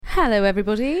Hello,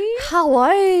 everybody.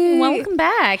 Hello. Welcome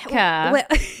back. Is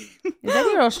that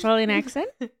your Australian accent?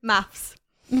 Maths.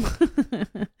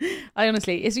 I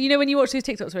honestly, it's, you know, when you watch those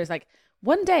TikToks where it's like,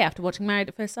 one day after watching Married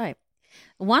at First Sight,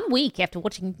 1 week after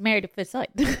watching Married at First Sight.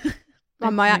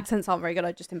 My accents aren't very good.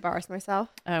 I just embarrass myself.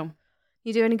 Oh,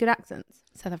 You do any good accents?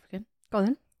 South African. Go on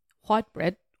then. White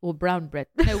bread or brown bread?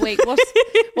 No, wait,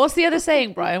 what's the other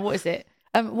saying, Brian? What is it?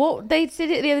 What they did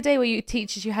it the other day where you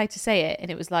teaches you how to say it, and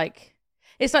it was like,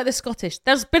 it's like the Scottish.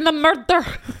 There's been a murder.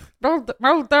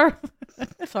 Murder.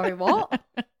 Sorry, what?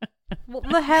 What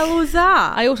the hell was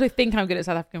that? I also think I'm good at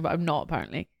South African, but I'm not,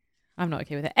 apparently. I'm not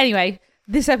okay with it. Anyway,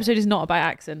 this episode is not about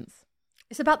accents.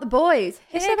 It's about the boys.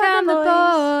 It's Here about come the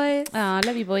the boys. I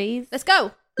love you, boys. Let's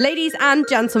go. Ladies and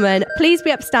gentlemen, please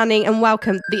be upstanding and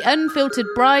welcome The Unfiltered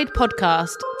Bride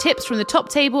Podcast. Tips from the top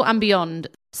table and beyond.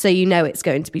 so you know it's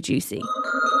going to be juicy.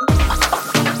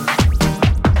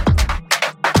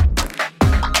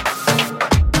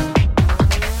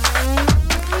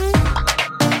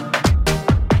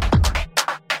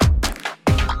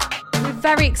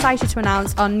 Very excited to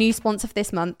announce our new sponsor for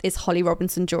this month is Holly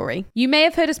Robinson Jewelry. You may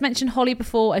have heard us mention Holly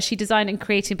before, as she designed and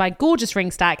created my gorgeous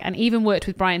ring stack and even worked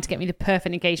with Brian to get me the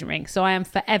perfect engagement ring, so I am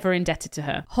forever indebted to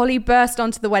her. Holly burst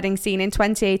onto the wedding scene in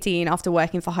 2018 after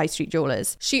working for High Street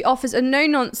Jewellers. She offers a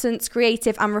no-nonsense,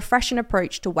 creative and refreshing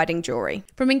approach to wedding jewelry.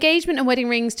 From engagement and wedding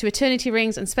rings to eternity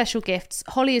rings and special gifts,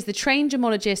 Holly is the trained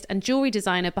gemologist and jewelry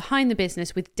designer behind the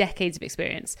business with decades of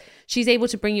experience. She's able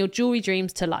to bring your jewelry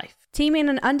dreams to life. Teaming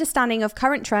an understanding of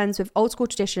current trends with old school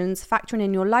traditions, factoring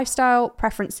in your lifestyle,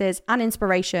 preferences and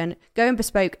inspiration, Going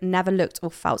Bespoke never looked or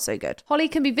felt so good. Holly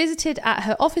can be visited at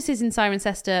her offices in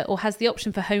Cirencester or has the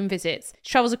option for home visits.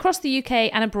 She travels across the UK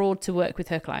and abroad to work with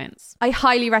her clients. I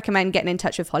highly recommend getting in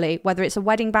touch with Holly, whether it's a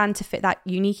wedding band to fit that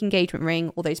unique engagement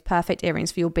ring or those perfect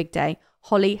earrings for your big day.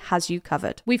 Holly has you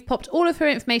covered. We've popped all of her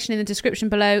information in the description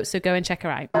below, so go and check her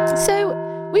out.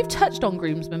 So, we've touched on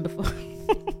groomsmen before.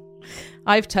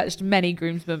 I've touched many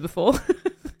groomsmen before.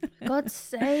 God's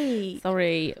sake.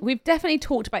 Sorry. We've definitely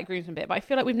talked about groomsmen a bit, but I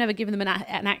feel like we've never given them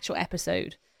an actual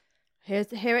episode. Here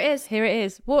it is.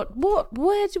 Where do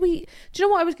you know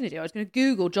what I was going to do? I was going to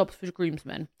Google jobs for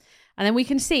groomsmen, and then we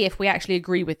can see if we actually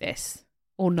agree with this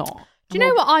or not. Do you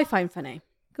know what I find funny?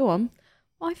 Go on.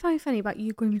 What I find funny about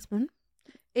you groomsmen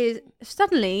is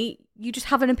suddenly you just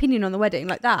have an opinion on the wedding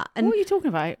like that. And What are you talking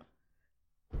about?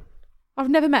 I've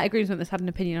never met a groomsman that's had an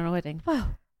opinion on a wedding.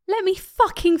 well, let me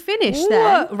fucking finish then.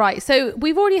 What? Right, so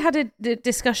we've already had a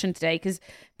discussion today because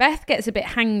Beth gets a bit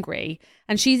hangry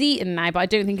and she's eaten now, but I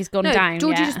don't think it's gone down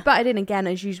Georgie yet. just butted in again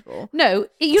as usual. No,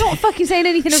 you're not fucking saying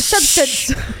anything of substance.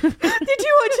 Did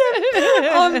you watch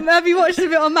it? Have you watched a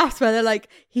bit on Maths where they're like,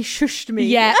 he shushed me?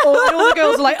 Yeah, and all the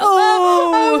girls are like,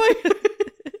 oh. my-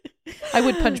 I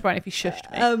would punch Brian if he shushed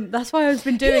me. That's why I've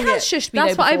been doing has it. shushed me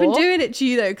That's though why I've been before. doing it to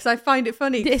you though, because I find it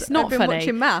funny. 'cause It's not I've been funny.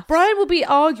 watching Maths. Brian will be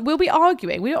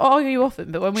arguing. We don't argue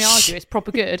often, but when we argue, it's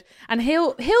proper good. And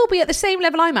he'll be at the same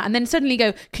level I'm at, and then suddenly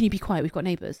go, "Can you be quiet? We've got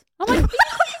neighbours." I'm like, "Are you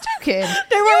joking?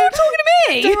 Don't worry, You're talking to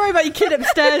me." Don't worry about your kid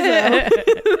upstairs though.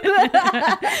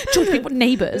 George, we've got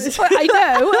neighbours. I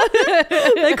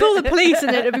know. They call the police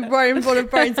and it'll be Brian, one of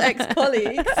Brian's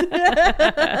ex-colleagues.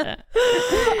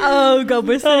 Oh God,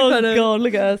 we're so funny. God,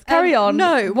 look at us. Carry on.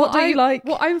 No, what do you like?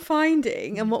 What I'm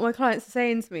finding and what my clients are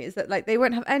saying to me is that like they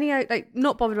won't have any like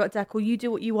not bothered about decor. You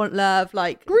do what you want, love.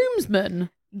 Like Groomsmen.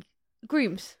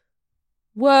 grooms.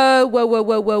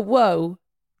 Whoa.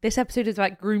 This episode is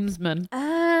about groomsmen.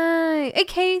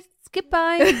 Okay, skip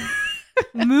by.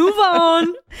 Move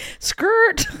on.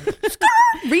 Skirt.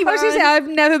 Rewind. I was going to say, I've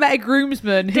never met a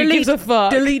groomsman who gives a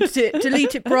fuck. Delete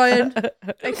it, Brian.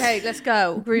 Okay, let's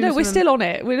go. Groomsmen. No, we're still on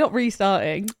it. We're not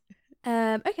restarting.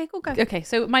 Okay, cool, go. Okay,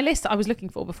 so my list that I was looking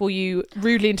for before you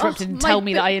rudely interrupted and my tell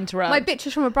me that bi- I interrupt. My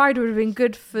bitches from a bride would have been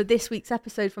good for this week's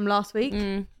episode from last week.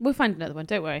 We'll find another one,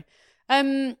 don't worry.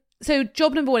 So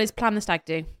job number 1 is plan the stag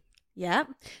do. Yeah.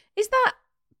 Is that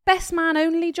best man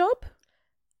only job?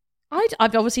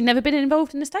 I've obviously never been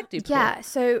involved in a stag do before. Yeah,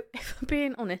 so if I'm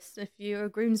being honest, if you're a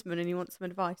groomsman and you want some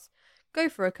advice, go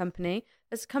for a company.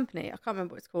 There's a company, I can't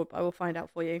remember what it's called, but I will find out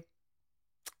for you,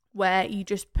 where you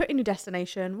just put in your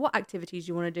destination, what activities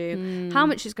you want to do, how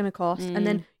much it's going to cost, and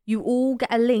then you all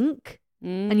get a link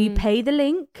and you pay the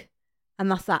link, and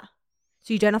that's that.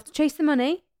 So you don't have to chase the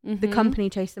money. The company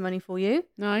chase the money for you.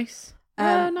 Nice.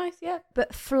 Nice, yeah.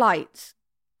 But flights,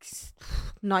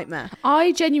 nightmare.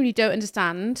 I genuinely don't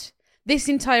understand. This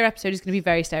entire episode is going to be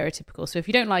very stereotypical, so if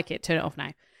you don't like it, turn it off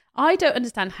now. I don't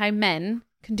understand how men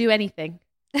can do anything.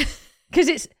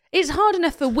 Because it's hard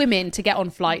enough for women to get on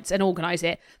flights and organise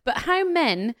it, but how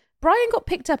men Brian got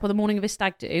picked up on the morning of his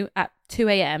stag do at 2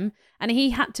 a.m. and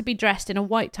he had to be dressed in a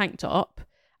white tank top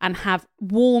and have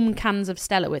warm cans of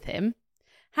Stella with him.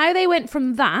 How they went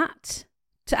from that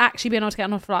to actually being able to get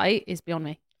on a flight is beyond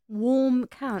me. Warm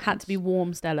cans. Had to be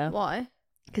warm Stella. Why?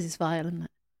 Because it's vile, isn't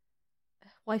it?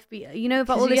 Wife beater. You know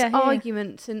about all this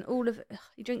arguments and all of it. Ugh,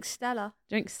 you drink Stella.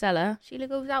 Drink Stella. Sheila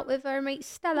goes out with her mate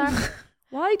Stella.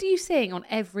 Why do you sing on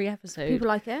every episode? People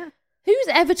like it. Who's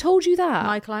ever told you that?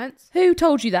 My clients. Who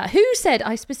told you that? Who said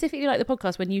I specifically like the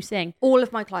podcast when you sing? All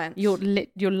of my clients.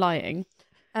 You're lying.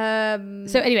 So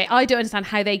So anyway, I don't understand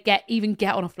how they even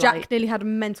get on a flight. Jack nearly had a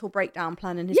mental breakdown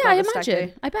planning his I brother's stag do.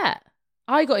 imagine. I bet.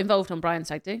 I got involved on Brian's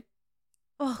stag do.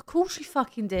 Oh, of course you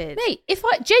fucking did. Mate, if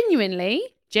I genuinely,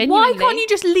 Why can't you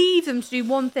just leave them to do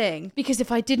one thing? Because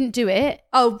if I didn't do it,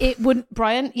 Oh, it wouldn't.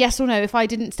 Brian, yes or no? If I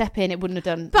didn't step in, it wouldn't have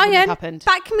done. Brian, wouldn't have happened.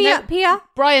 back me No, up here.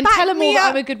 Brian, back tell him all me that up.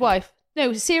 I'm a good wife.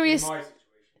 No, serious. In my situation,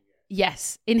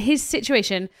 Yes, in his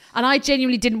situation, and I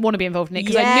genuinely didn't want to be involved in it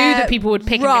because I knew that people would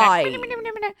pick right. and be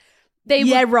like, they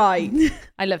Yeah, would, right.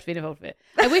 I loved being involved with it.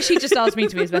 I wish he'd just asked me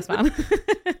to be his best man.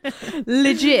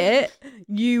 Legit,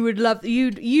 you would love.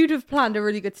 You'd have planned a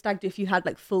really good stag do if you had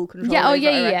like full control. Yeah, over it,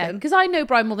 I yeah. reckon. Because I know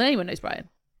Brian more than anyone knows Brian.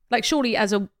 Like, surely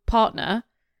as a partner.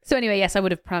 So anyway, yes, I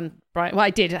would have planned Brian. Well, I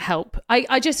did help.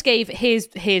 I just gave here's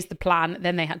the plan.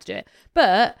 Then they had to do it.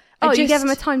 But you gave him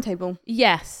a timetable.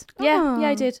 yes, yeah,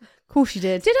 I did. Of course you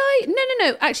did. Did I?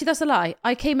 No. Actually, that's a lie.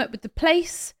 I came up with the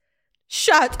place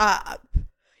Shut up.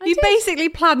 I You did. basically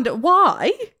planned it.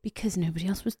 Why? because nobody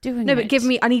else was doing No, it. but give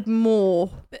me. I need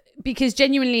more. Because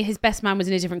genuinely, his best man was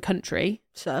in a different country,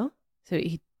 So so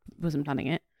he wasn't planning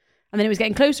it. And then it was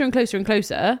getting closer and closer and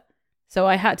closer. So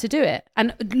I had to do it.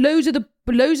 And loads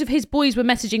of his boys were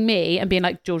messaging me and being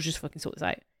like, George, just fucking sort this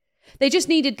out. They just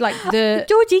needed like the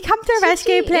Georgie, come to a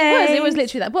rescue, please. It was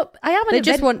literally that. But I am an They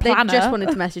just planner. wanted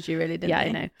to message you, really, didn't Yeah,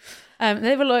 they? I know.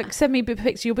 They were like, send me a picture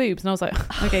of your boobs. And I was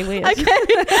like, okay, weird. Okay,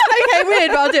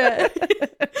 weird, but I'll do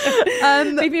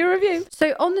it. Leave me a review.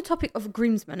 So on the topic of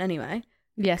groomsmen, anyway,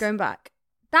 Yes. going back,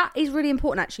 that is really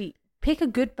important. Actually, pick a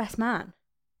good best man,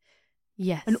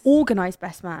 Yes. an organised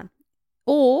best man.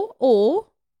 Or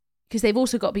because they've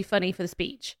also got to be funny for the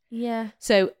speech. Yeah.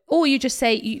 So, or you just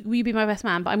say, will you be my best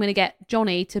man? But I'm going to get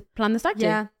Johnny to plan the stag do.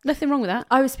 Yeah. Nothing wrong with that.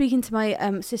 I was speaking to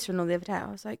my sister-in-law the other day. I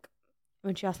was like,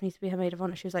 when she asked me to be her maid of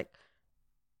honour, she was like,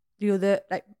 you're the,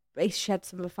 like, she had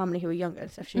some of her family who were younger and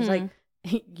stuff. She was like,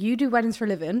 you do weddings for a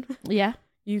living. Yeah.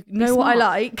 You know what I smart.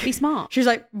 like. Be smart. She was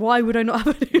like, why would I not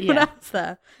have anyone Yeah. else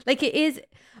there? Like, it is,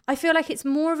 I feel like it's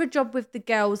more of a job with the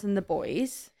girls than the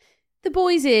boys. The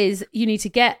boys is you need to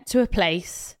get to a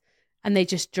place and they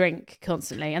just drink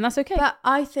constantly. And that's okay. But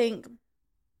I think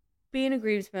being a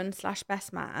groomsman /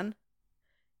 best man,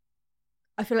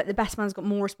 I feel like the best man's got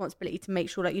more responsibility to make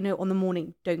sure, like, you know, on the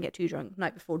morning, don't get too drunk.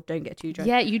 Night before, don't get too drunk.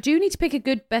 yeah, you do need to pick a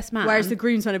good best man. Whereas the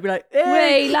groomsman would be like, Hey,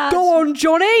 hey, lads." go on,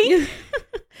 Johnny.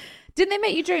 Didn't they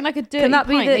make you drink like a dirty Can that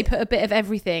be pint? the- They put a bit of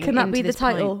everything Can that into be the this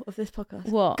pint. title of this podcast?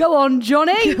 What? Go on,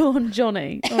 Johnny. Go on,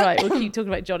 Johnny. All right, we'll keep talking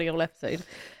about Johnny all episode.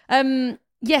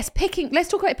 Yes, picking. Let's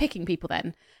talk about picking people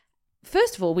then.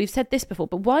 First of all, we've said this before,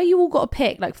 but why you all got to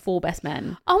pick like 4 best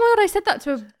men? Oh my God, I said that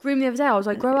to a groom the other day. I was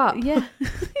like, grow up. Yeah.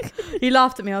 He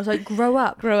laughed at me. I was like, grow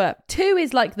up. Grow up. 2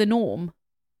 is like the norm.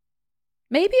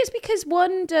 Maybe it's because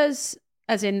 1 does,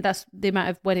 as in that's the amount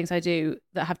of weddings I do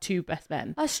that have 2 best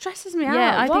men. That stresses me out.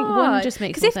 Yeah, I think 1 Why? just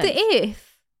makes Because more sense.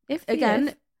 if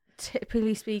again,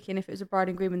 typically speaking, if it was a bride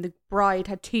and groom and the bride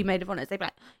had 2 maid of honours, they'd be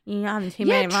like, you have 2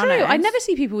 Yeah, maid of true. honours. I never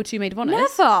see people with 2 maid of honours.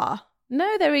 Never.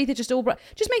 No, they're either just all...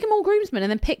 Just make them all groomsmen and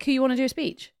then pick who you want to do a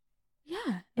speech.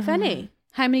 Yeah, if any.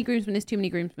 How many groomsmen is too many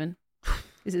groomsmen?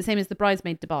 Is it the same as the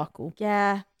bridesmaid debacle?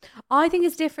 Yeah. I think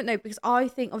it's different though, because I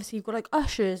think obviously you've got like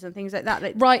ushers and things like that.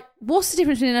 Like, Right, what's the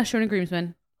difference between an usher and a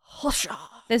groomsman? usher.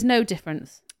 There's no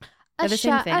difference. They're the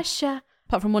same thing. Usher.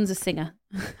 Apart from one's a singer.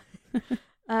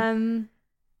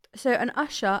 So an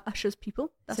usher ushers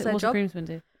people. That's So their what's a job. groomsman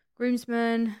do?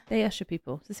 Groomsman. They usher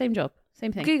people. It's the same job.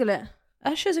 Same thing. Google it.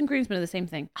 Ushers and groomsmen are the same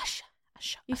thing. Usher.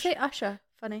 Usher. You usher. say usher.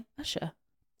 Funny. Usher.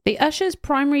 The usher's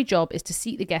primary job is to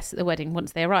seat the guests at the wedding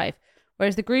once they arrive,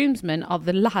 whereas the groomsmen are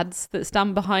the lads that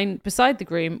stand beside the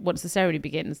groom once the ceremony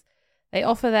begins. They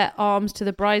offer their arms to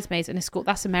the bridesmaids and escort.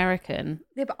 That's American.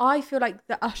 Yeah, but I feel like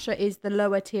the usher is the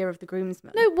lower tier of the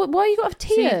groomsmen. No, why you got to have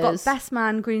So tiers? you've got best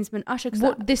man, groomsman, usher. 'cause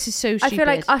What? This is so I stupid. feel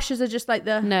like ushers are just like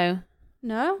the No,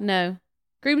 no.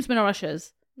 groomsmen are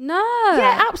ushers. No.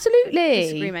 Yeah, absolutely.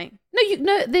 Disagree, mate.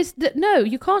 No,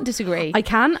 you can't disagree. I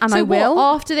can and so I will.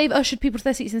 What, after they've ushered people to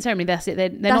their seats in the ceremony, that's it. They're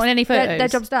not in any photos. Their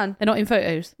job's done. They're not in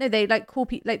photos. No, they like call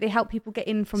people. Like they help people get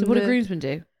in from. So what do groomsmen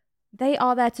do? They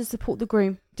are there to support the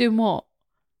groom. Doing what?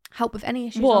 Help with any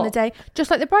issues What? on the day.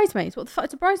 Just like the bridesmaids. What the fuck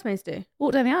do bridesmaids do?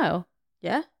 Walk down the aisle.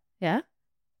 Yeah? Yeah.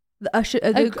 The usher,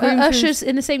 the groomsmen- Ushers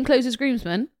in the same clothes as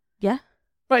groomsmen. Yeah.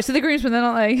 Right, so the groomsmen then,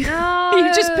 aren't they? No.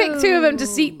 You just pick two of them to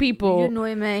seat people. You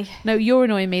annoy me. No, you're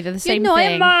annoying me. They're the same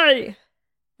thing. me.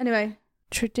 Anyway.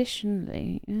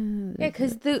 Traditionally. Yeah,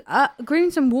 because the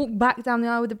groomsmen walk back down the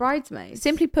aisle with the bridesmaids.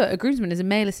 Simply put, a groomsman is a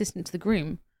male assistant to the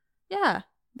groom. Yeah.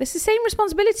 There's the same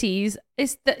responsibilities.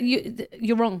 It's that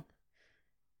you're wrong.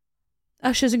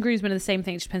 Ushers and groomsmen are the same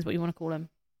thing. It just depends what you want to call them.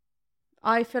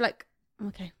 I feel like...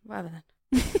 Okay, whatever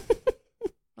then.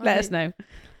 Let us know.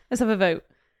 Let's have a vote.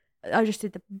 I just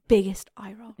did the biggest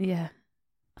eye roll. Yeah.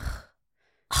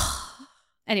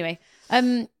 Anyway,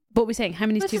 what were we saying? How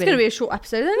many is This too is many? going to be a short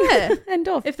episode, isn't it? End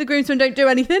off. If the groomsmen don't do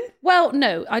anything. Well,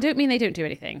 no, I don't mean they don't do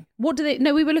anything. What do they...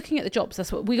 No, we were looking at the jobs.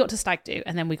 That's what we got to stag do,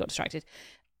 and then we got distracted.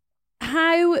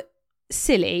 How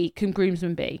silly can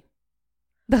groomsmen be?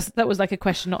 That was like a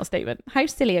question, not a statement. How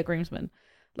silly are groomsmen?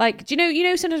 Like, do you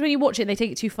know sometimes when you watch it, they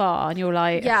take it too far, and you're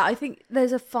like... Yeah, I think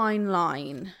there's a fine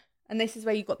line. And this is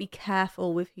where you've got to be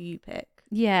careful with who you pick.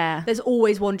 Yeah. There's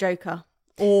always one joker.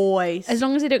 Always. As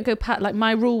long as they don't go pat... Like,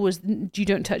 my rule was you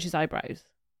don't touch his eyebrows.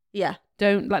 Yeah.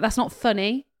 Don't... Like, that's not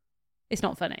funny. It's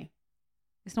not funny.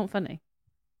 It's not funny.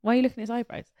 Why are you looking at his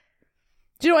eyebrows?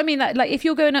 Do you know what I mean? Like if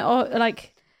you're going to...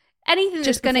 like... Anything that's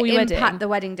Just going to before your impact wedding. the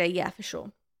wedding day, yeah, for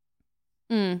sure.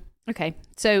 Okay.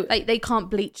 So... Like, they can't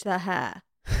bleach their hair.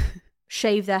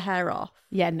 Shave their hair off.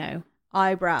 Yeah, no.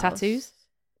 Eyebrows. Tattoos?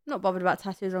 Not bothered about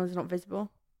tattoos as long as it's not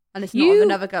visible. And it's not of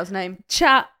another girl's name.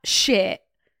 Chat shit.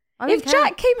 I don't If care.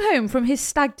 Jack came home from his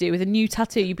stag do with a new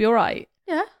tattoo, you'd be all right.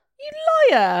 Yeah. You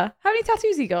liar. How many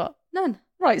tattoos he got? None.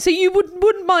 Right, so you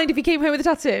wouldn't mind if he came home with a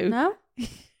tattoo? No? As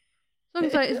long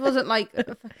as it wasn't like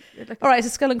All right, it's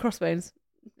a skull and crossbones.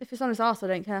 if it's on his ass, I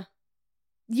don't care.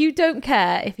 You don't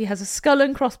care if he has a skull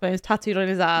and crossbones tattooed on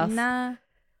his ass? Nah.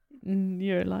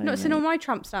 You're a liar. Not seen mate. all my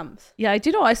tramp stamps. Yeah, I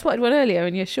do know. I spotted one earlier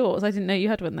in your shorts. I didn't know you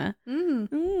had one there.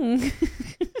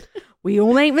 We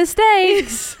all make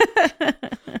mistakes.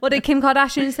 What did Kim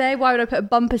Kardashian say? Why would I put a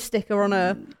bumper sticker on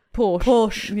a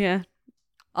Porsche? Yeah.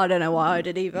 I don't know why I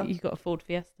did either. You got a Ford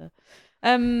Fiesta.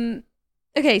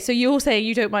 Okay, so you're saying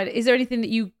you don't mind. Is there anything that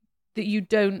you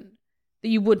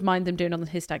would mind them doing on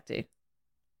his stag do?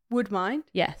 Would mind.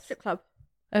 Yes. Strip club.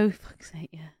 Oh, fuck's sake,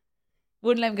 yeah.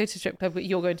 Wouldn't let him go to strip club, but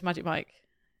you're going to Magic Mike.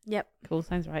 Yep. Cool,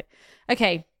 sounds right.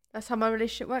 Okay. That's how my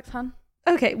relationship works, hun.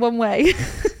 Okay, one way.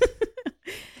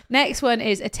 Next one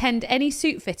is attend any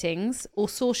suit fittings or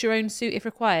source your own suit if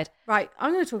required. Right,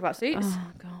 I'm going to talk about suits.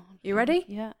 Oh, God. You ready?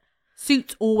 Yeah.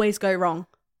 Suits always go wrong.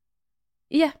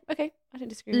 Yeah, okay. I don't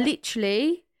disagree with that.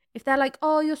 Literally, if they're like,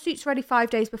 oh, your suit's ready 5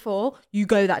 days before, you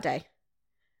go that day.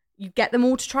 You get them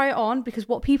all to try it on, because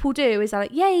what people do is they're like,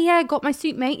 yeah, got my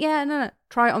suit, mate. Yeah, no.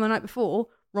 Try it on the night before.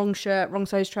 Wrong shirt, wrong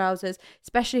size trousers.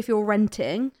 Especially if you're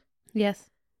renting,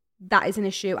 Yes. that is an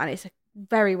issue, and it's a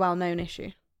very well-known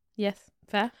issue. Yes.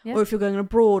 Fair. Yeah. Or if you're going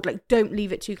abroad, like, don't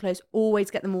leave it too close. Always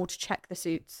get them all to check the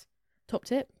suits. Top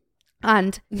tip.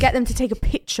 And get them to take a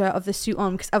picture of the suit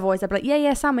on, because otherwise they'll be like,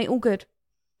 yeah, Sam, mate, all good.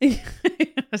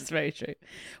 That's very true.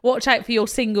 Watch out for your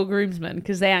single groomsmen,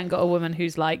 because they ain't got a woman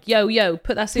who's like, yo,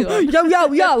 put that suit on.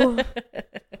 Yo.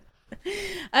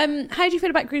 How do you feel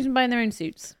about groomsmen buying their own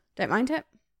suits? Don't mind it.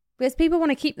 Because people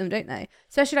want to keep them, don't they?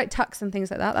 Especially like tux and things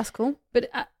like that. That's cool. But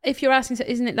if you're asking,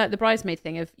 isn't it like the bridesmaid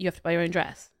thing of you have to buy your own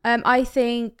dress? I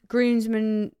think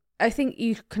groomsmen, I think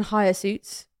you can hire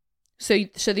suits. So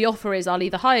the offer is I'll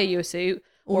either hire you a suit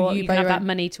or you buy can have your that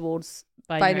money towards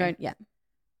buying buy your own. Yeah.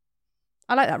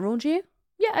 I like that rule, do you?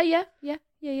 Yeah.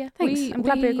 Thanks. I'm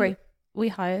glad we agree. We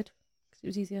hired because it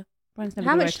was easier. Brian's never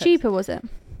How gonna wear much tux. cheaper was it?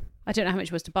 I don't know how much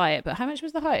it was to buy it, but how much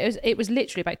was the hire? It was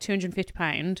literally about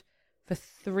 £250 for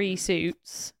 3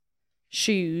 suits,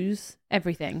 shoes,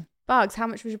 everything. Bugs, how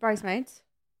much was your bridesmaids?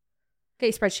 Get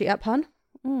your spreadsheet up, hun.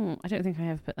 I don't think I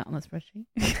ever put that on the spreadsheet.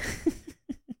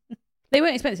 They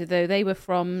weren't expensive though. They were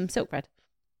from Silkbread.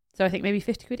 So I think maybe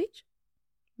 50 quid each.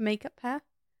 Makeup, hair,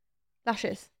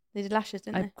 lashes. They did lashes,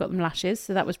 didn't I got them lashes.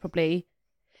 So that was probably,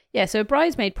 so a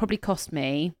bridesmaid probably cost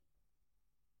me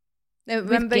they?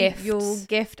 Remember gifts. your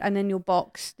gift and then your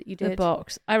box that you did? the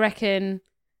box. I reckon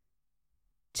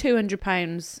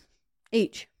 £200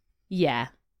 Each. Yeah.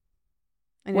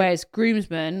 I know. Whereas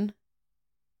groomsmen,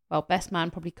 well, best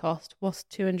man probably cost, what's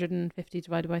 250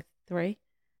 divided by 3?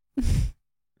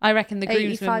 I reckon the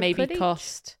groomsmen 85 maybe quid each?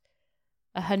 cost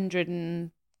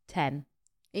 110.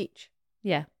 Each.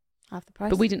 Yeah. Half the price.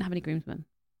 But we didn't have any groomsmen.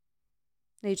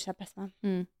 No, you just had best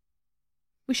man.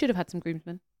 We should have had some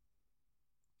groomsmen.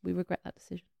 We regret that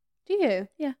decision. Do you?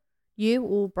 Yeah. You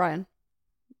or Brian?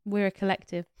 We're a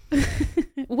collective.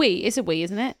 It's a we,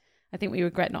 isn't it? I think we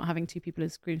regret not having 2 people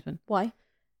as groomsmen. Why?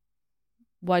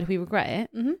 Why do we regret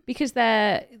it? Mm-hmm. Because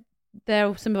they're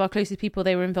some of our closest people.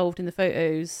 They were involved in the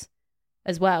photos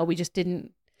as well. We just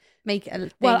didn't Make it a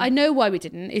thing. Well, I know why we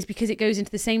didn't, is because it goes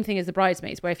into the same thing as the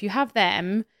bridesmaids, where if you have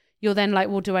them, you're then like,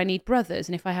 well, do I need brothers?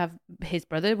 And if I have his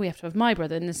brother, we have to have my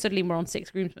brother. And then suddenly we're on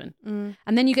 6 groomsmen.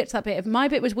 And then you get to that bit of, my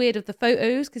bit was weird of the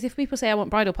photos, because if people say I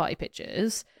want bridal party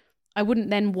pictures, I wouldn't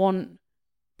then want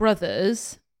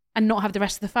brothers and not have the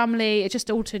rest of the family. It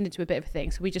just all turned into a bit of a thing.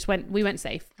 So we went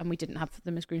safe and we didn't have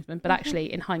them as groomsmen. But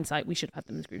actually, in hindsight, we should have had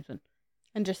them as groomsmen.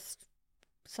 And just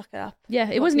suck it up. Yeah,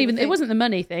 it wasn't the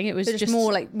money thing. It was just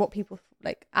more like what people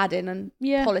like add in and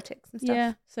politics and stuff.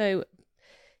 Yeah. So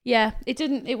yeah, it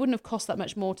wouldn't have cost that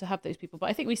much more to have those people. But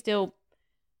I think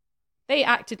they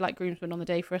acted like groomsmen on the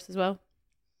day for us as well.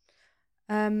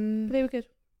 But they were good.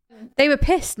 They were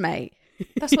pissed, mate.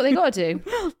 That's what they got to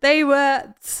do. They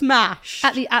were smashed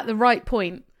at the right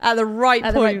point. At the right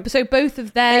point. So both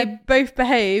of they both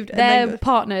behaved. Their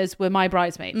partners were my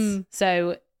bridesmaids.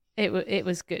 So it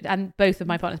was good. And both of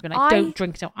my partners been like, don't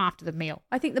drink until after the meal.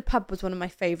 I think the pub was one of my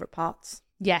favourite parts.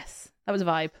 Yes. That was a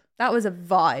vibe. That was a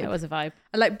vibe.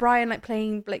 I like Brian like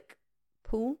playing like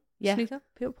pool. Yeah. Snooker.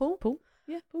 Pool.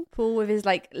 Yeah, pool with his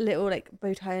like little like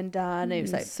bow tie undone. It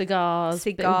was like cigars,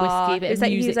 bit of whiskey, bit of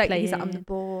music playing. He's like, I'm the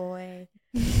boy.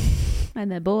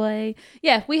 And the boy.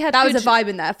 Yeah, we had was a vibe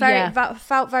in there.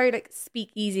 Felt very like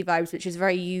speakeasy vibes, which is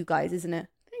very you guys, isn't it?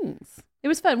 Thanks. It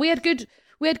was fun. We had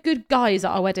good guys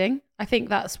at our wedding. I think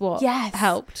that's what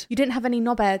helped. You didn't have any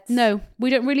knobheads. No, we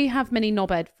don't really have many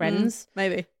knobhead friends.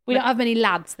 Maybe. We don't have many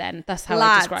lads then. That's how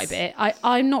I describe it.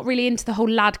 I'm not really into the whole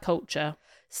lad culture.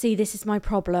 See, this is my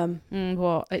problem.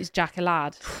 What? Is Jack a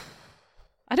lad?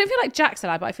 I don't feel like Jack's a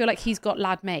lad, but I feel like he's got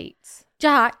lad mates.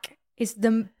 Jack is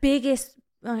the biggest...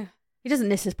 he doesn't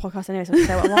listen to this podcast anyway, so I can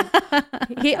say what I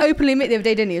want. He openly admitted the other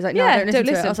day, didn't he? He was like, no, I don't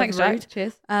listen to it. Thanks, Jack.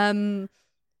 Cheers.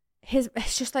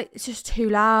 It's just too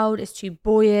loud. It's too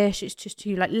boyish. It's just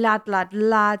too like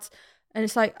lads. And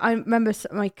it's like, I remember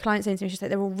my client saying to me, she's like,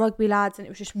 they're all rugby lads, and it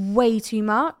was just way too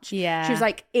much. Yeah. She was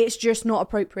like, it's just not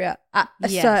appropriate at a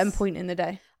certain point in the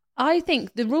day. I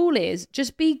think the rule is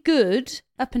just be good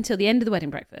up until the end of the wedding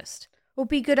breakfast. Or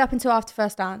be good up until after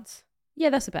first dance. Yeah,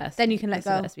 that's the best. Then you can let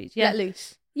go. Yeah. Let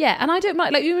loose. Yeah, and I don't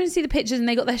mind, like, you when you see the pictures and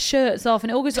they got their shirts off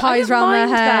and it all goes... Ties around their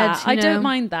head. I don't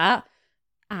mind that.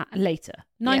 Later.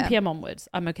 9 p.m. onwards,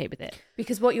 I'm okay with it.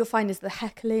 Because what you'll find is the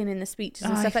heckling in the speeches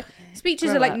and stuff. Like, speeches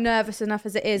are like nervous enough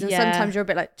as it is, and sometimes you're a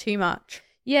bit like too much.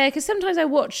 Yeah, because sometimes I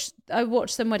watch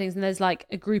some weddings and there's like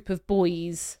a group of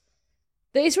boys.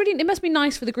 It must be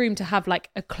nice for the groom to have like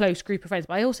a close group of friends,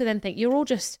 but I also then think you're all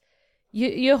just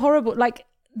you're horrible. Like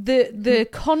the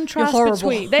contrast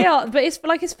between they are, but it's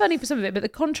funny for some of it, but the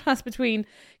contrast between,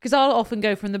 because I'll often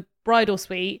go from the bridal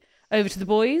suite over to the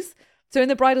boys. So in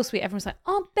the bridal suite, everyone's like,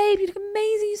 "Oh, babe, you look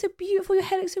amazing. You're so beautiful. Your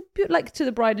hair looks so beautiful." Like to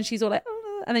the bride, and she's all like,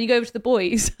 "Oh." And then you go over to the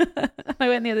boys. I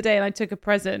went the other day and I took a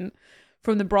present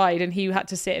from the bride, and he had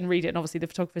to sit and read it. And obviously, the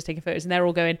photographer's taking photos, and they're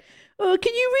all going, "Oh,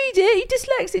 can you read it? You're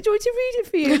dyslexic. Do you want to read it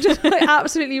for you?" Just like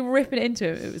absolutely ripping it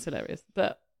into him. It was hilarious,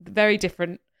 but very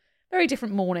different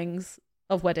mornings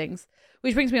of weddings.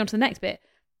 Which brings me on to the next bit.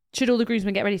 Should all the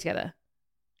groomsmen get ready together?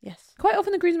 Yes. Quite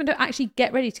often, the groomsmen don't actually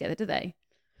get ready together, do they?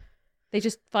 They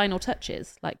just final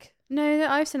touches, like... No,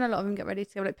 I've seen a lot of them get ready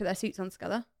to go, like, put their suits on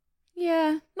together.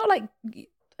 Yeah. Not like...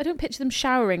 I don't picture them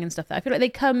showering and stuff. I feel like they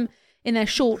come in their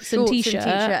shorts and t-shirt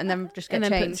and then just get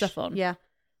and changed. Then put stuff on. Yeah.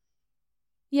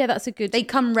 Yeah, that's a good... They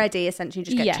come ready, essentially,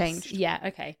 just get changed. Yeah,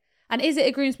 okay. And is it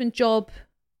a groomsman job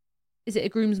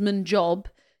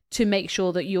to make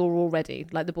sure that you're all ready,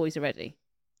 like the boys are ready?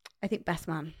 I think best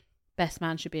man. Best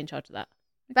man should be in charge of that.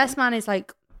 Okay. Best man is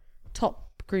like... Top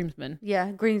groomsman.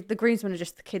 Yeah, the groomsmen are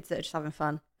just the kids that are just having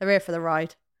fun. They're here for the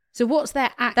ride. So what's their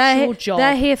actual job?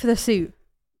 They're here for the suit.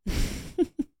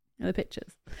 The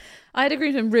pictures. I had a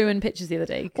groomsman ruin pictures the other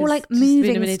day. Or like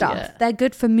moving stuff. Idiot. They're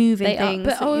good for moving things.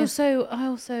 But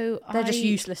they're just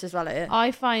useless as well at it.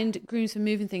 I find groomsmen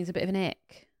moving things a bit of an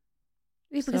ick.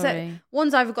 Because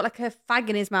one's either got like a fag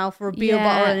in his mouth or a beer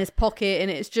bottle in his pocket,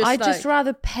 and it's just I'd just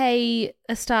rather pay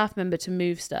a staff member to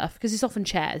move stuff, because it's often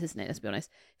chairs, isn't it? Let's be honest.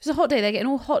 If it's a hot day, they're getting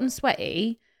all hot and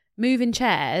sweaty, moving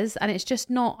chairs, and it's just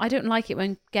not... I don't like it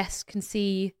when guests can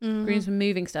see groomsmen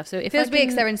moving stuff. So if it feels weird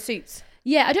because they're in suits.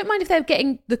 Yeah, I don't mind if they're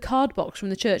getting the card box from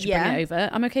the church and bring it over.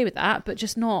 I'm okay with that, but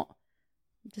just not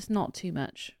too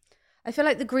much. I feel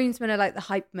like the groomsmen are like the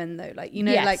hype men though, like, you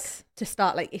know, like to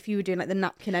start, like if you were doing like the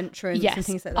napkin entrance and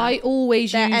things like that. I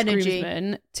always use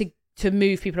groomsmen to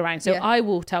move people around. So I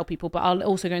will tell people, but I'll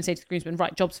also go and say to the groomsmen,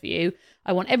 right, jobs for you.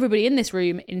 I want everybody in this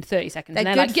room in 30 seconds. They're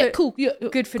and they're like, cool. Yeah,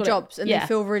 good for jobs, and they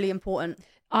feel really important.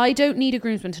 I don't need a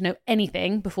groomsman to know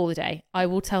anything before the day. I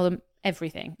will tell them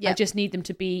everything. I Yep. just need them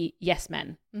to be yes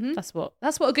men. Mhm. That's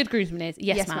what a good groomsman is.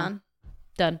 Yes, man.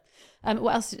 Done.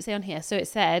 What else did it say on here? So it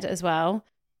said as well,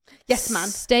 Yes, man.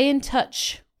 stay in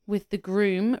touch with the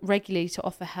groom regularly to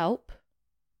offer help.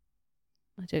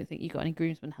 I don't think you got any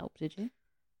groomsman help, did you?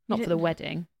 Not for the didn't.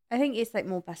 wedding. I think it's like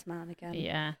more best man again.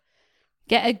 Yeah.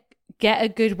 Get a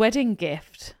good wedding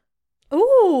gift.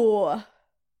 Ooh.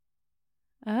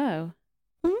 Oh.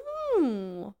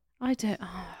 Ooh. I don't.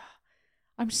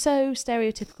 I'm so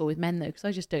stereotypical with men though, because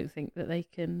I just don't think that they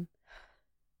can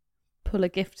pull a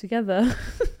gift together.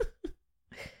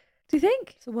 Do you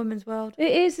think? It's a woman's world.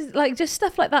 It is like just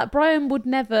stuff like that. Brian would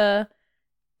never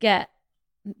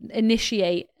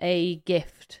initiate a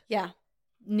gift. Yeah.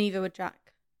 Neither would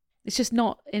Jack. It's just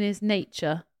not in his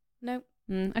nature. No.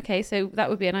 Okay, so that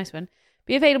would be a nice one.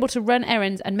 Be available to run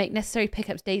errands and make necessary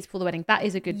pickups days before the wedding. That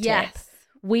is a good tip. Yes.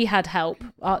 We had help.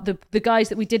 The guys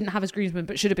that we didn't have as groomsmen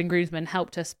but should have been groomsmen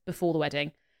helped us before the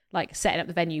wedding, like setting up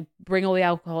the venue, bring all the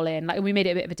alcohol in. Like we made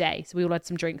it a bit of a day, so we all had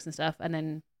some drinks and stuff, and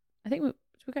then I think we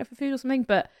go for food or something,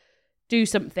 but do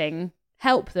something,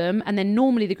 help them, and then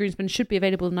normally the groomsmen should be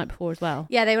available the night before as well.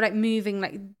 Yeah, they were like moving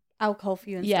like alcohol for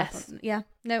you and Yes. stuff. Yeah.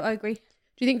 No, I agree.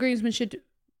 Do you think groomsmen should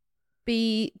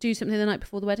do something the night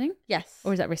before the wedding, Yes.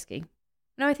 or is that risky?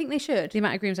 No, I think they should. The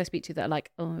amount of grooms I speak to that are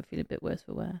like, oh, I feel a bit worse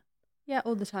for wear. Yeah,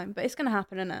 all the time. But it's going to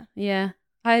happen, isn't it? Yeah.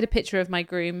 I had a picture of my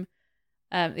groom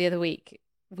the other week.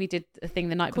 We did a thing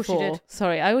the night Of course you before. did.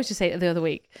 Sorry, I always just say it the other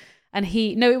week. And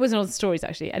it wasn't on the stories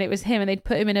actually. And it was him, and they'd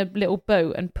put him in a little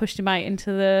boat and pushed him out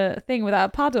into the thing without a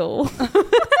paddle.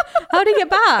 How did he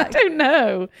get I back? don't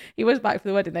know. He was back for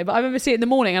the wedding though, but I remember seeing it in the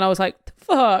morning and I was like,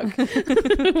 fuck.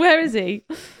 Where is he?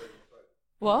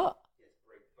 What?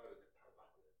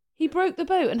 He broke the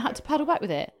boat and had to paddle back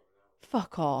with it.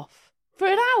 Fuck off. For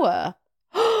an hour?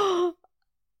 I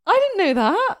didn't know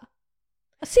that.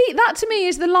 See, that to me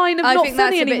is the line of I not think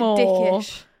funny that's a anymore. bit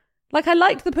dickish. Like, I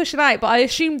liked the pushing out, but I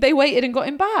assumed they waited and got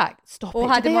him back. Stop Or it.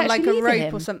 had Did him they on like actually a leave rope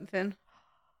him? or something.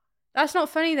 That's not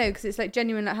funny though, because it's like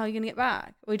genuine. Like, how are you going to get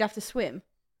back? Or you'd have to swim.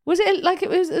 Was it like it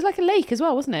was like a lake as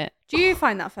well, wasn't it? Do you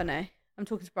find that funny? I'm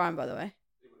talking to Brian, by the way.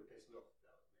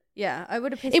 Yeah, I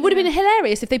would have pissed It would have him been off.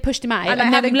 hilarious if they pushed him out And and, I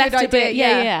had then a left good a bit. idea,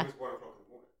 Yeah, yeah.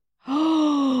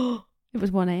 yeah. It was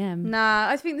 1 a.m. Nah,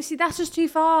 I think that's just too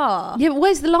far. Yeah, but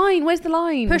where's the line? Where's the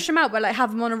line? Push him out, but like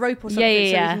have him on a rope or something Yeah,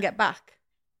 so yeah. he can get back.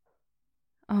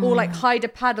 Oh. Or like hide a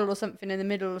paddle or something in the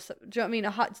middle. Or something. Do you know what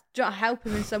I mean? Do you know, help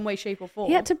him in some way, shape, or form.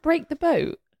 He had to break the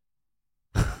boat.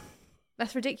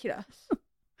 That's ridiculous.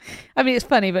 I mean, it's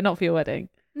funny, but not for your wedding.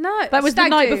 No, That was the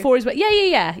stag night do. before his wedding.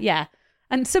 Yeah.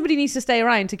 And somebody needs to stay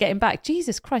around to get him back.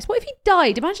 Jesus Christ. What if he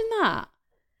died? Imagine that.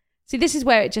 See, this is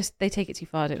where they take it too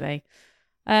far, don't they?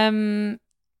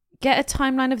 Get a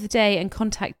timeline of the day and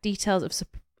contact details of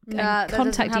Nah, that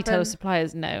doesn't details happen. of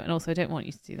suppliers. No, and also I don't want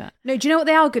you to do that. No, do you know what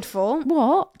they are good for?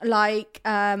 What? Like,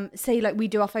 say like we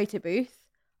do our photo booth.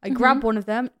 I Mm-hmm. grab one of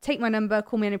them, take my number,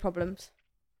 call me any problems.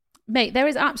 Mate, there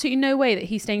is absolutely no way that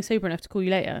he's staying sober enough to call you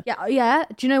later. Yeah.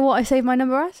 Do you know what I save my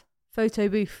number as? Photo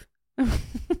booth.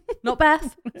 Not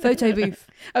Beth. Photo booth.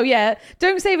 Oh yeah,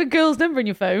 don't save a girl's number in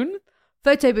your phone.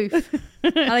 Photo booth.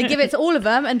 And I give it to all of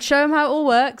them and show them how it all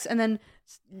works, and then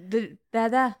they're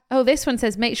there. Oh, this one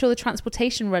says make sure the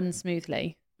transportation runs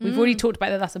smoothly. We've already talked about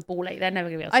that. That's a ball ache. They're never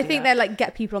gonna be able to I do think that. they're like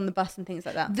get people on the bus and things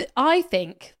like that. I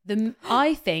think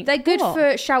They're good What?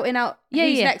 for shouting out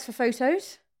who's next for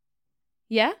photos.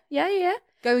 Yeah.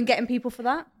 Go and getting people for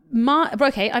that.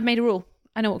 Okay, I've made a rule.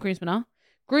 I know what groomsmen are.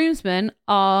 Groomsmen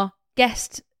are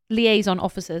guest liaison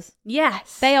officers.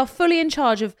 Yes. They are fully in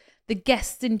charge of the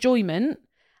guests' enjoyment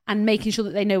and making sure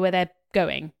that they know where they're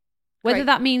going. Whether Great.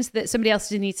 that means that somebody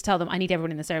else needs to tell them, I need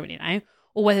everyone in the ceremony now,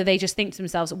 or whether they just think to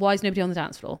themselves, why is nobody on the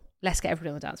dance floor? Let's get everybody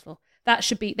on the dance floor. They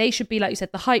should be, like you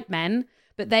said, the hype men,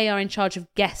 but they are in charge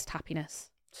of guest happiness.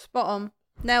 Spot on.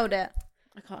 Nailed it.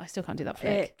 I still can't do that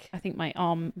flick. Ick. I think my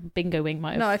arm bingo wing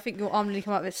might have. No, I think your arm nearly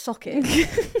come out of its socket.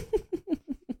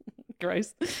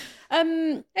 Gross.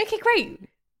 Okay, great.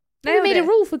 We Nailed made it. a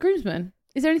rule for groomsmen.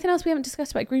 Is there anything else we haven't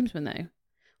discussed about groomsmen though?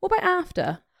 What about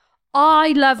after? I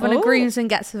love when a Oh. groomsman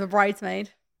gets with a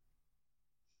bridesmaid.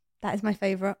 That is my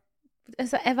favourite.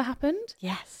 Has that ever happened?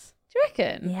 Yes. Do you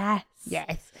reckon? Yes.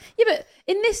 Yes. Yeah, but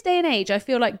in this day and age, I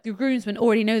feel like the groomsmen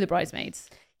already know the bridesmaids.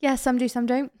 Yeah, some do, some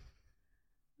don't.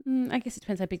 I guess it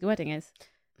depends how big the wedding is.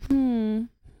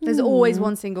 There's always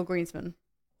one single groomsman.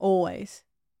 Always.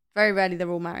 Very rarely they're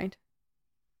all married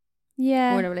or in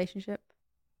Yeah. a relationship.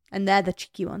 And they're the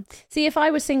cheeky ones. See, if I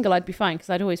was single, I'd be fine because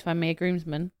I'd always find me a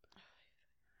groomsman.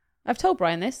 I've told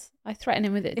Brian this. I threaten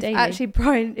him with it daily. If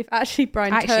actually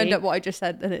Brian turned up what I just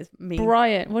said, then it's me.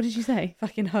 Brian, what did you say?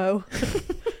 Fucking hoe.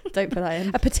 Don't put that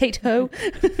in. A potato.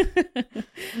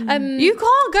 You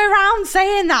can't go around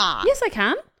saying that. Yes, I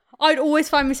can. I'd always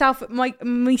find myself They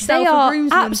a are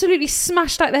groomsman. absolutely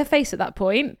smashed out their face at that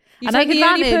point. You And take I'm the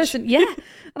only advantage. person. Yeah.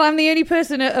 And I'm the only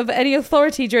person of any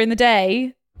authority during the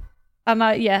day. And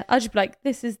I'll just be like,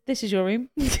 this is your room.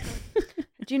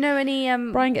 Do you know any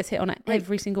Brian gets hit on at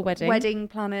every single wedding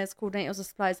planners, coordinators, or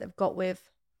suppliers that have got with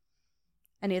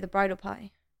any of the bridal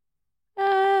party?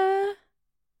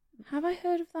 Have I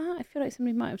heard of that? I feel like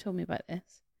somebody might have told me about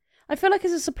this. I feel like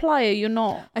as a supplier, you're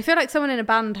not. I feel like someone in a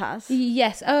band has.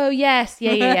 Yes. Oh, yes.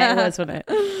 Yeah. It was, wasn't it?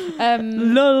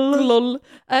 Lol.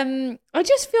 I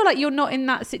just feel like you're not in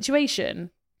that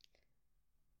situation.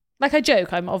 Like I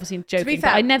joke, I'm obviously joking,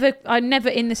 fair, but I'm never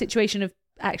in the situation of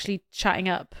actually chatting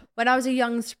up. When I was a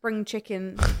young spring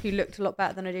chicken who looked a lot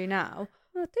better than I do now.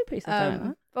 Oh, don't put yourself down like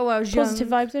that. But when I was Positive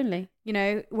young, vibes only. you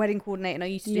know, wedding coordinator, and I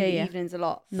used to do the evenings a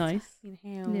lot. Nice.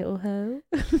 Little hoe.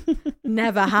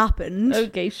 Never happened.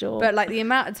 Okay, sure. But like the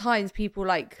amount of times people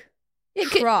like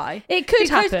cry. It could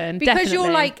happen. Because definitely.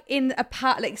 you're like in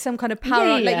like some kind of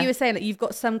power. Yeah. Like you were saying, like you've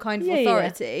got some kind of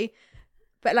authority.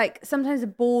 But like sometimes the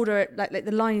border, like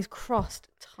the line is crossed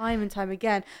time and time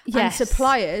again. Yes. And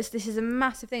suppliers, this is a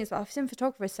massive thing. So I've seen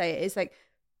photographers say it is like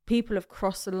people have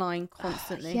crossed the line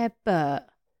constantly. Yeah, but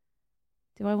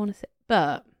do I want to say?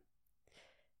 But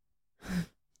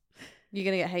you're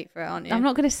gonna get hate for it, aren't you? I'm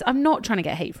not trying to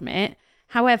get hate from it.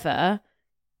 However,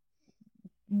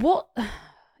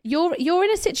 you're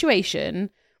in a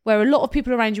situation where a lot of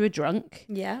people around you are drunk.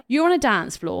 Yeah. You're on a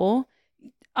dance floor.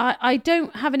 I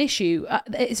don't have an issue.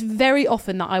 It's very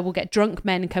often that I will get drunk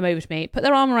men come over to me, put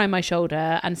their arm around my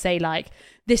shoulder and say like,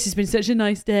 this has been such a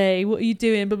nice day. What are you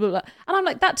doing? Blah, blah, blah. And I'm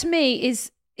like, that to me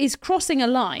is crossing a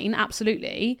line.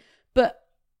 Absolutely.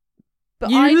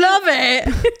 But I love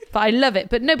it. But I love it.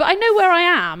 But I know where I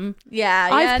am. Yeah.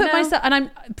 I've put myself,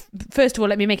 and first of all,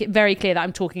 let me make it very clear that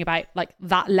I'm talking about like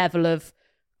that level of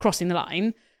crossing the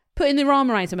line. Putting the arm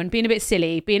around someone, being a bit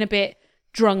silly, being a bit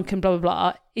drunk and blah, blah,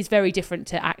 blah is very different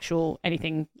to actual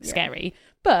anything scary.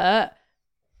 But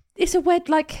it's a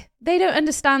like, they don't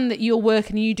understand that you're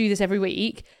working and you do this every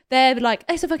week. They're like,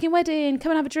 it's a fucking wedding,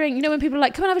 come and have a drink. You know, when people are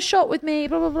like, come and have a shot with me,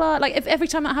 blah, blah, blah. Like if every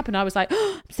time that happened, I was like,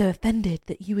 oh, I'm so offended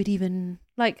that you would even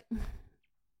like,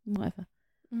 whatever.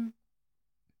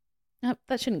 No,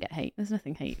 that shouldn't get hate. There's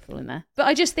nothing hateful in there. But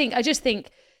I just think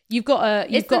you've got to.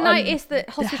 It's the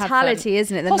hospitality,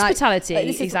 isn't it? The hospitality, night,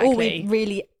 this is exactly. all we've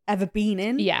really ever been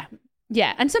in. Yeah.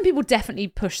 Yeah. And some people definitely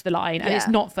push the line and it's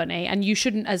Yeah. not funny. And you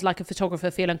shouldn't, as like a photographer,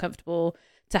 feel uncomfortable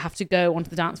to have to go onto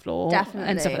the dance floor and stuff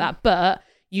like Definitely. that. But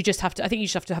you just have to, I think you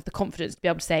just have to have the confidence to be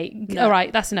able to say, No, all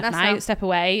right, that's enough that's now, enough. step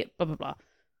away, blah, blah, blah.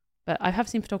 But I have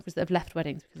seen photographers that have left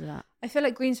weddings because of that. I feel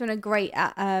like groomsmen are great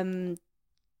at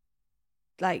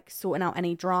like sorting out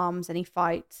any dramas, any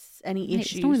fights, any Mate,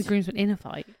 issues. it's not the groomsmen in a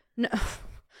fight. No,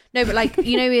 but like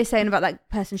you know, we were saying about that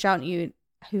person shouting at you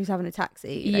who's having a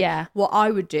taxi. Like, Yeah. What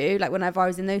I would do, like whenever I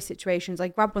was in those situations, I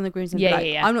grab one of the groomsmen and be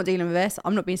like, Yeah. I'm not dealing with this.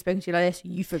 I'm not being spoken to like this.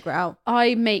 You figure it out.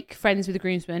 I make friends with the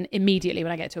groomsmen immediately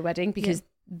when I get to a wedding because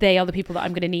they are the people that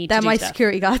I'm going to need They're to do my stuff.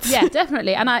 security guards. Yeah,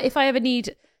 definitely. And if I ever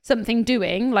need something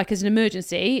doing, like as an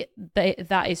emergency,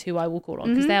 that is who I will call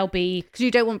on because they'll be... Because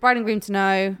you don't want bride and groom to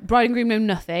know. Bride and groom know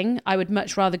nothing. I would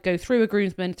much rather go through a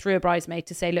groomsman, through a bridesmaid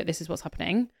to say, look, this is what's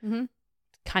happening. Mm-hmm.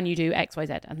 Can you do X, Y,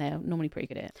 Z? And they're normally pretty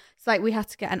good at it. It's like we had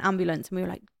to get an ambulance and we were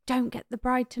like, don't get the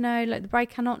bride to know. Like the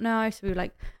bride cannot know. So we were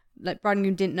like bride and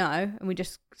groom didn't know and we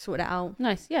just sorted it out.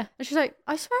 Nice, yeah. And she's like,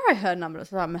 I swear I heard an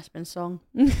ambulance. That must have been a song.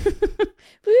 Whoop,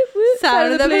 whoop,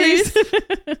 Sound of the police.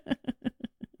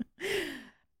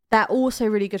 They're also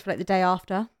really good for like the day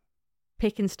after.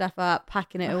 Picking stuff up,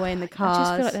 packing it away in the cars. I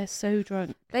just feel like they're so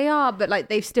drunk. They are, but like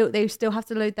they still have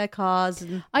to load their cars.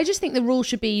 And I just think the rule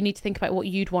should be you need to think about what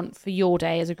you'd want for your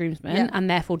day as a groomsman and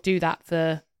therefore do that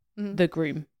for the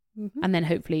groom. Mm-hmm. And then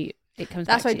hopefully it comes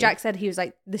that's back why to Jack said he was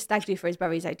like the stag do for his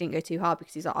brother. He's like didn't go too hard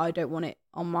because he's like I don't want it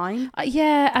on mine.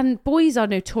 Yeah, and boys are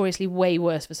notoriously way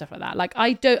worse for stuff like that. Like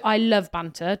I love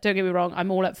banter. Don't get me wrong. I'm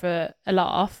all up for a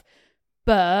laugh,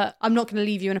 but I'm not going to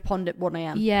leave you in a pond at 1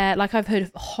 a.m. yeah, like I've heard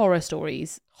of horror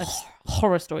stories of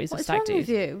What's stag wrong do's. with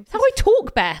you? That's how I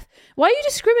talk, Beth. Why are you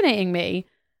discriminating me?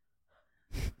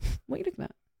 What are you looking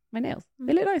at? My nails.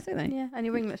 They look nice, don't they? Yeah, and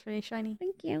your ring looks really shiny.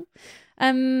 Thank you.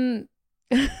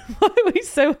 Why are we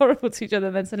so horrible to each other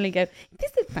and then suddenly go,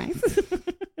 this is nice?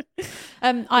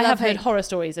 I have heard horror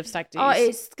stories of stag do's. Oh,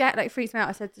 it's like freaks me out.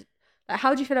 I said, like,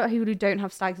 how do you feel about people who don't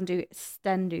have stags and do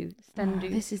stendu? Oh,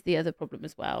 this is the other problem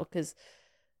as well, because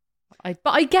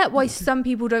But I get why some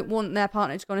people don't want their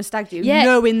partner to go on a stag do, Yeah.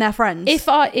 knowing their friends. If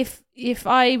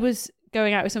I was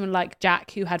going out with someone like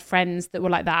Jack who had friends that were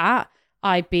like that,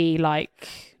 I'd be like,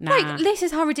 nah. Like, this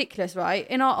is how ridiculous, right?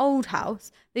 In our old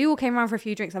house, they all came around for a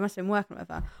few drinks. I must have been working with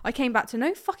her. I came back to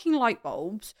no fucking light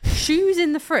bulbs, shoes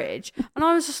in the fridge, and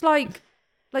I was just like,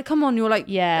 come on, you're like,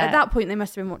 Yeah. At that point, they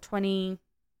must have been, what, 20,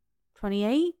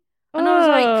 28? And I was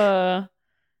like,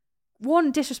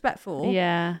 one, disrespectful.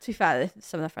 yeah. To be fair,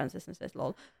 some of their friends listen to this,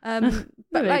 lol. But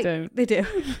they like, don't. They do.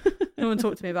 No one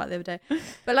talked to me about it the other day.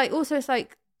 But like, also, it's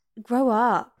like, grow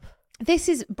up.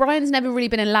 Brian's never really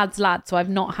been a lad's lad, so I've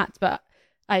not had, but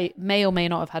I may or may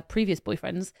not have had previous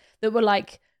boyfriends that were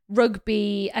like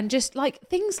rugby and just like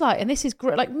things like, and this is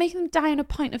great, like making them down a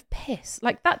pint of piss.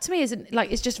 Like that to me isn't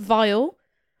like, it's just vile.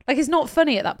 Like it's not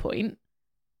funny at that point.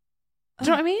 Do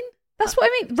you know what I mean? That's what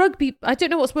I mean. Rugby, I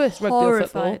don't know what's worse, rugby or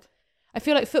football. Horrified. I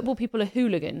feel like football people are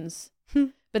hooligans,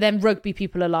 but then rugby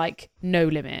people are like no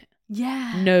limit.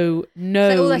 Yeah. No It's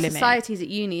like all their limit. societies at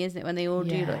uni, isn't it? When they all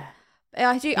do Yeah. like,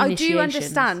 I do Initiations.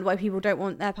 understand why people don't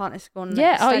want their partners to go on.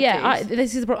 Yeah. Oh, stag yeah. do's.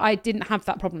 This is the problem. I didn't have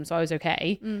that problem, so I was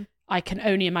okay. Mm. I can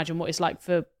only imagine what it's like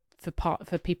for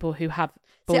people who have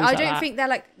boys See, I like don't that. think they're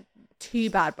like too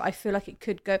bad, but I feel like it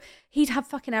could go. He'd have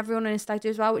fucking everyone on his stag do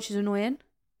as well, which is annoying.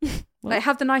 Like,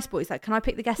 have the nice boys. Like, can I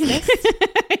pick the guest list?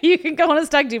 You can go on a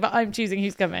stag do, but I'm choosing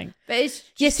who's coming. But it's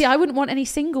just, Yeah, see, I wouldn't want any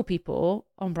single people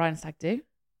on Brian's stag do.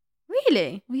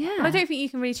 really. Well, yeah. Well, I don't think you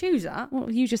can really choose that.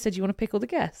 Well, you just said you want to pick all the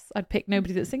guests. I'd pick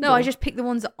nobody that's single. No, I just pick the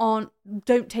ones that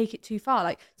don't take it too far.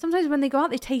 Like sometimes when they go out,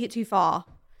 they take it too far.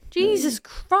 Jesus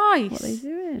Christ! What are they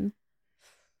doing?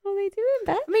 What are they doing,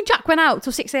 Beth? I mean, Jack went out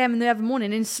till 6 a.m. in the other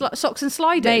morning in socks and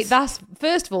sliders. Mate, that's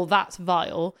first of all, that's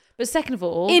vile. But second of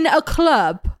all, in a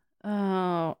club.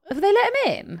 oh, have they let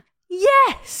him in?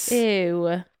 Yes.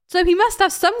 Ew. So he must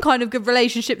have some kind of good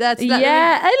relationship there. To let them in.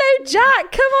 Yeah. Hello,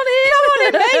 Jack. Come on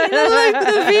in. Come on in, mate.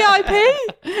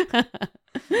 In the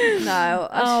VIP.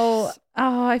 No.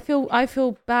 I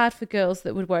feel bad for girls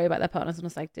that would worry about their partners on a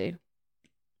stag do,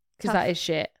 because Tough. that is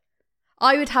shit.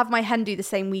 I would have my hen do the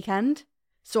same weekend,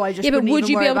 so I just Yeah, but wouldn't would even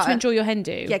you be worry able about to it. enjoy your hen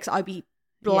do? Yeah, because I'd be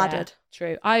bladdered.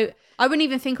 Yeah, true. I wouldn't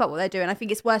even think about what they're doing. I think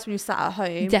it's worse when you're sat at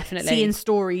home, Definitely. seeing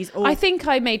stories. Or I think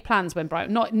I made plans when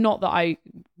Brian. Not that I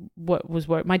was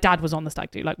worried. My dad was on the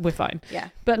stag do. Like we're fine. yeah.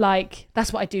 But like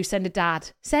that's what I do. Send a dad.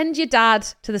 Send your dad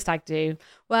to the stag do.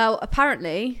 Well,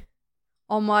 apparently,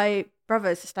 on my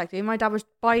brother's stag do, my dad was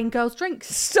buying girls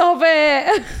drinks Stop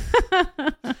it.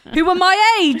 who were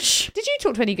my age. Did you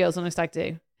talk to any girls on a stag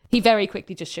do? He very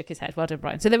quickly just shook his head. Well done,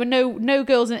 Brian. So there were no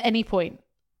girls at any point.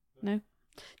 No.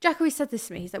 Jack always said this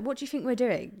to me. He's like, "What do you think we're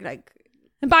doing? Like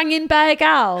Banging bear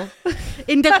gal.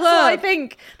 in the That's what I club?"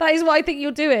 think. That is what I think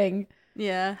you're doing.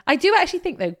 Yeah. I do actually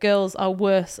think though girls are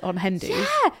worse on hen do's.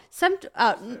 Yeah. Some.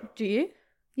 Do you?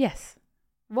 Yes.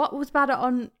 What was bad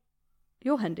on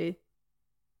your hen do?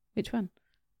 Which one?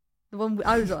 The one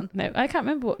I was on. No, I can't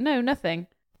remember what. No, nothing.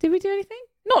 Did we do anything?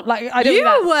 Not like I don't. You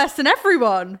think were worse than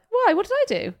everyone Why? What did I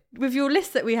do? with your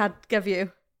list that we had give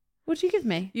you. What did you give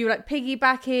me? You were like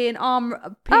piggybacking,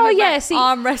 See,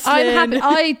 arm wrestling. I'm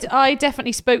happy. I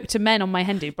definitely spoke to men on my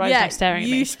hen do. Brian's like staring at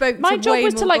me. You spoke My to job way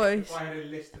was to, more like- boys. I had a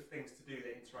list of things to do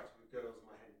that interacted with girls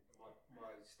in my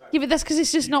stag. Yeah, but that's because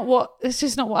it's just not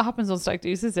what happens on stag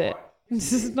do's, is it? It's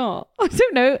just not. I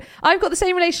don't know. I've got the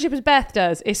same relationship as Beth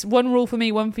does. It's one rule for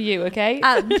me, one for you. Okay.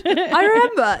 And I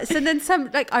remember. So then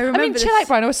some like I remember. I mean, chill out,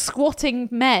 Brian. I was squatting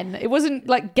men. It wasn't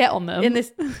like get on them in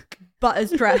this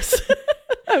Butters dress.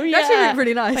 Oh You actually look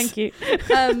really nice. Thank you.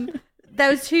 There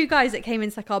was two guys that came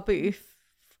into like our booth.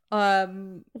 What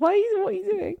are you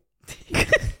doing?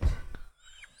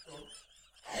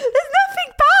 There's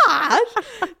nothing bad.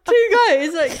 Two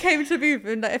guys like came to the booth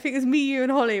and like, I think it was me, you,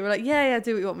 and Holly. We're like, yeah,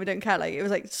 do what you want. We don't care. Like it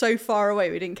was like so far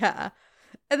away, we didn't care.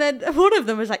 And then one of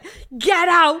them was like, "Get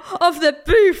out of the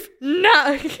booth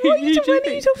now!" When are you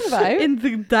talking about?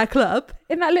 In that club?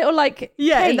 In that little like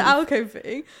Yeah, in the cave? alcove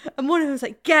thing. And one of them was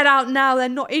like, "Get out now! They're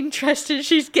not interested.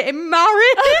 She's getting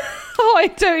married." Oh, I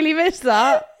totally missed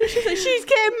that. She's like, "She's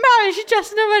getting married. She's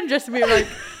just no undressed." And we were like,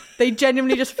 they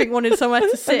genuinely just wanted somewhere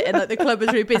to sit, and like the club was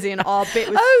really busy, and our bit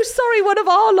was. Oh, sorry. One of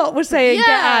our lot was saying get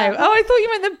Yeah. out. Oh, I thought you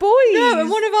meant the boys. No, and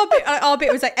one of our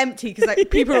bit was like empty because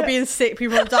like people were being sick,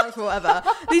 people on the dance or whatever.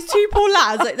 These two poor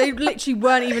lads, like they literally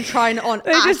weren't even trying it on.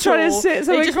 They just trying to sit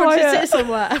somewhere They just wanted to quiet. sit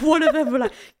somewhere. And one of them were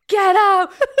like, "Get out!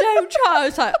 Don't try." I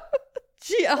was like,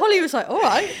 Holly was like, all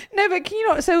right. No, but can you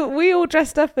not? So we all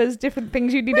dressed up as different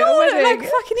things you need at a all look wedding. like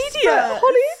fucking idiots. But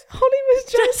Holly was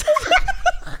just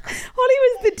Holly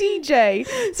was the DJ,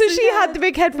 so she had the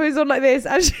big headphones on like this,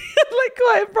 and she had like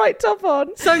quite a bright top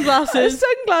on, Sunglasses.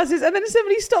 and then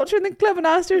somebody stopped her in the club and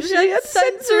asked her if she had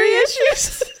sensory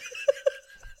issues.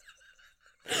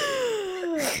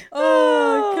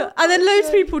 Oh, God. And then loads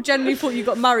of people generally thought you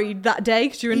got married that day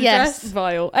because you were in a dress.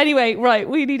 vile. Anyway, right,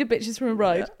 we need a bitches from a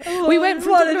bride. Oh, we went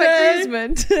from what talking a about day.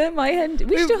 groomsmen to my hen.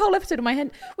 We should do a whole episode on my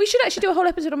hen. We should actually do a whole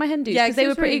episode on my hen dudes because they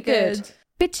were pretty good.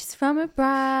 Bitches from a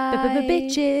bride.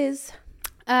 Bitches.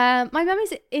 My mum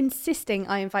is insisting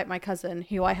I invite my cousin,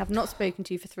 who I have not spoken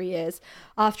to for 3 years,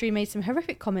 after he made some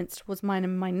horrific comments towards mine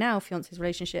and my now fiance's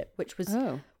relationship, which was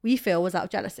we feel was out of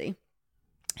jealousy.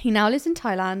 He now lives in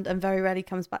Thailand and very rarely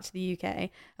comes back to the UK,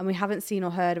 and we haven't seen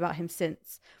or heard about him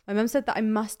since. My mum said that I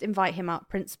must invite him out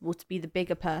principle to be the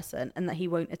bigger person and that he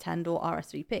won't attend or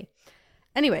RSVP.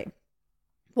 Anyway,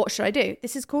 what should I do?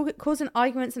 This is causing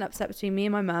arguments and upset between me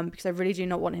and my mum because I really do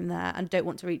not want him there and don't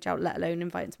want to reach out, let alone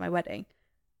invite him to my wedding.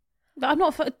 I'm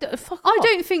not. Fuck I off.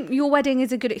 don't think your wedding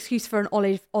is a good excuse for an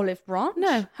olive branch.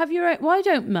 No, have your own. Why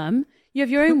don't, Mum? You have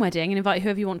your own wedding and invite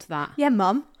whoever you want to that. Yeah,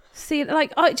 mum. See,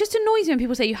 like, it just annoys me when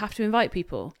people say you have to invite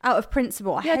people. Out of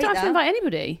principle, I Yeah, I hate don't have that. to invite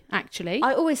anybody. Actually,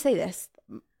 I always say this,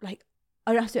 like,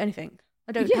 I don't have to do anything.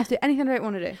 I don't have to do anything I don't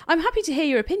want to do. I'm happy to hear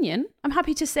your opinion. I'm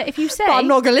happy to say if you say, But I'm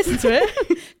not going to listen to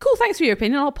it. cool, thanks for your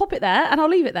opinion. I'll pop it there and I'll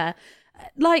leave it there.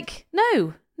 Like,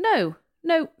 no.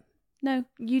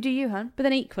 You do you, hun. But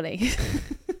then equally,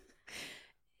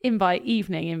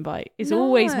 evening invite is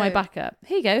always my No. backup.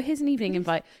 Here you go. Here's an evening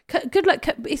invite. Good luck.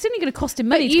 It's only going to cost him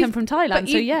money to come from Thailand. But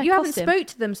So yeah, you haven't cost him. spoke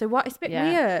to them, so what? It's a bit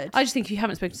weird. I just think if you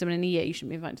haven't spoken to someone in a year, you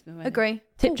shouldn't be invited to the wedding. Agree.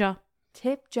 Tip Cool. jar.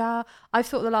 Tip jar. I've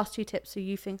thought of the last 2 tips, so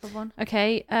you think of one.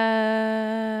 Okay.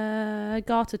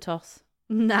 Garter toss.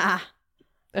 Nah.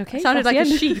 Okay. Sounded that's like a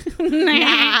the end. sheep.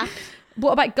 Nah.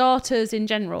 What about garters in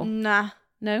general? Nah.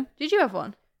 No, Did you have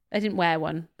one? I didn't wear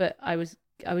one, but I was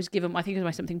given. I think it was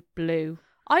my something blue.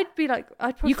 I'd be like,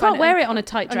 I'd probably You can't find wear it on a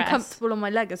tight dress. uncomfortable on my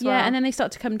leg as well. Yeah, and then they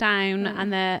start to come down,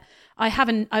 and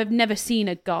I've never seen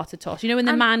a garter toss. You know when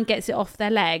the man gets it off their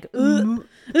leg.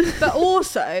 But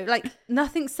also, like,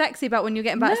 nothing sexy about when you're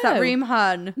getting back to that No. room,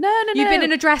 hun. No. You've been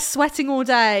in a dress sweating all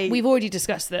day. We've already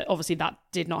discussed that. Obviously, that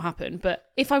did not happen. But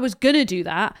if I was gonna do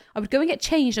that, I would go and get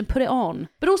changed and put it on.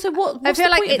 But also, what's I feel the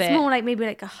like point of it's it? more like maybe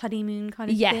like a honeymoon kind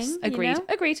of thing. Yes, you agreed. know?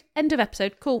 Agreed. End of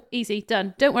episode. Cool, easy,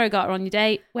 done. Don't wear a garter on your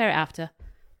day. Wear it after.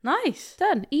 Nice.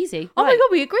 Done. Easy. Oh my Right. God,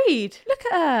 we agreed. Look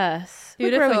at us. We're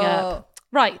Beautiful. growing up.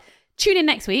 Right. Tune in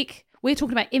next week. We're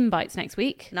talking about invites next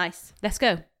week. Nice. Let's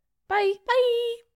go. Bye. Bye.